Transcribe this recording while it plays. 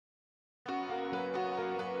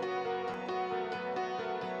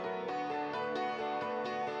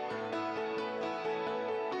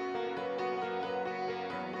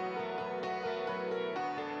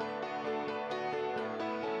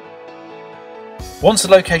Once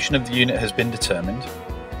the location of the unit has been determined,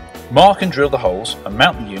 mark and drill the holes and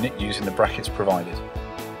mount the unit using the brackets provided.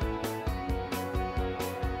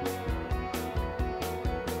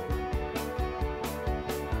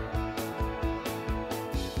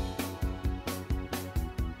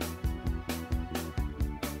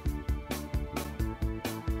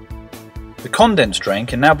 The condense drain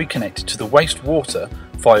can now be connected to the wastewater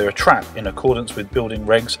via a trap in accordance with Building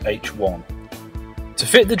Regs H1. To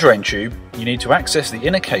fit the drain tube, you need to access the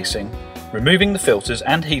inner casing, removing the filters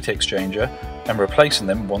and heat exchanger and replacing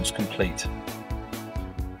them once complete.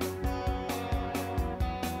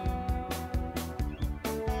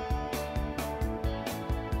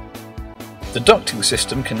 The ducting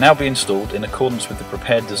system can now be installed in accordance with the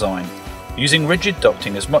prepared design, using rigid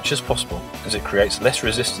ducting as much as possible as it creates less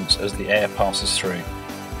resistance as the air passes through.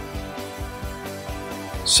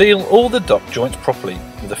 Seal all the duct joints properly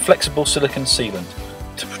with a flexible silicone sealant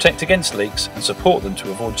to protect against leaks and support them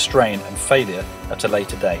to avoid strain and failure at a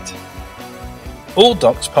later date. All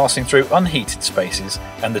ducts passing through unheated spaces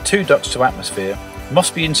and the 2 ducts to atmosphere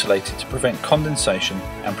must be insulated to prevent condensation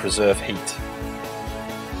and preserve heat.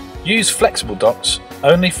 Use flexible ducts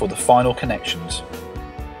only for the final connections.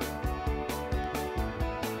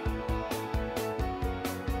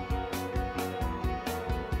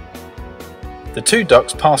 The 2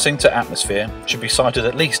 ducts passing to atmosphere should be sited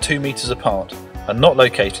at least 2 meters apart and not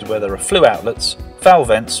located where there are flue outlets, foul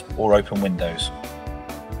vents or open windows.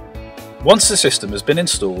 Once the system has been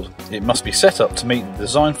installed, it must be set up to meet the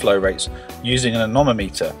design flow rates using an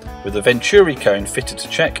anemometer with a Venturi cone fitted to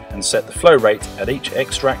check and set the flow rate at each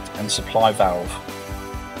extract and supply valve.